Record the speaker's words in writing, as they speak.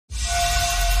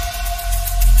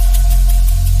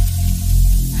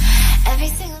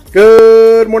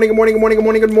Good morning, good morning, good morning, good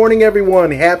morning, good morning, everyone.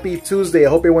 Happy Tuesday. I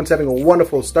hope everyone's having a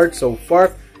wonderful start so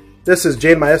far. This is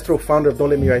Jane Maestro, founder of Don't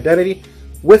Limit Your Identity,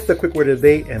 with the quick word of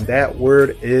the day, and that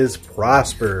word is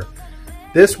prosper.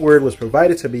 This word was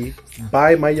provided to me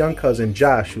by my young cousin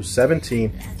Josh, who's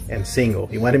 17 and single.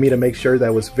 He wanted me to make sure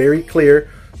that was very clear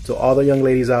to all the young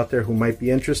ladies out there who might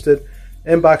be interested.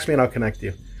 Inbox me and I'll connect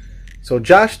you. So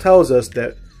Josh tells us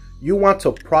that you want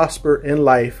to prosper in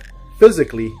life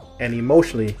physically and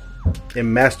emotionally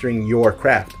in mastering your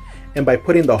craft. And by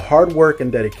putting the hard work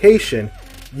and dedication,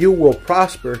 you will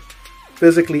prosper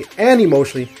physically and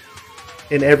emotionally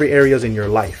in every areas in your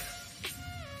life.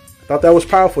 I thought that was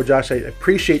powerful, Josh. I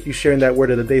appreciate you sharing that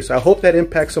word of the day. So I hope that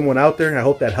impacts someone out there, and I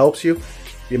hope that helps you.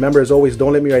 Remember, as always,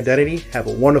 don't limit your identity. Have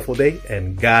a wonderful day,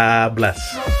 and God bless.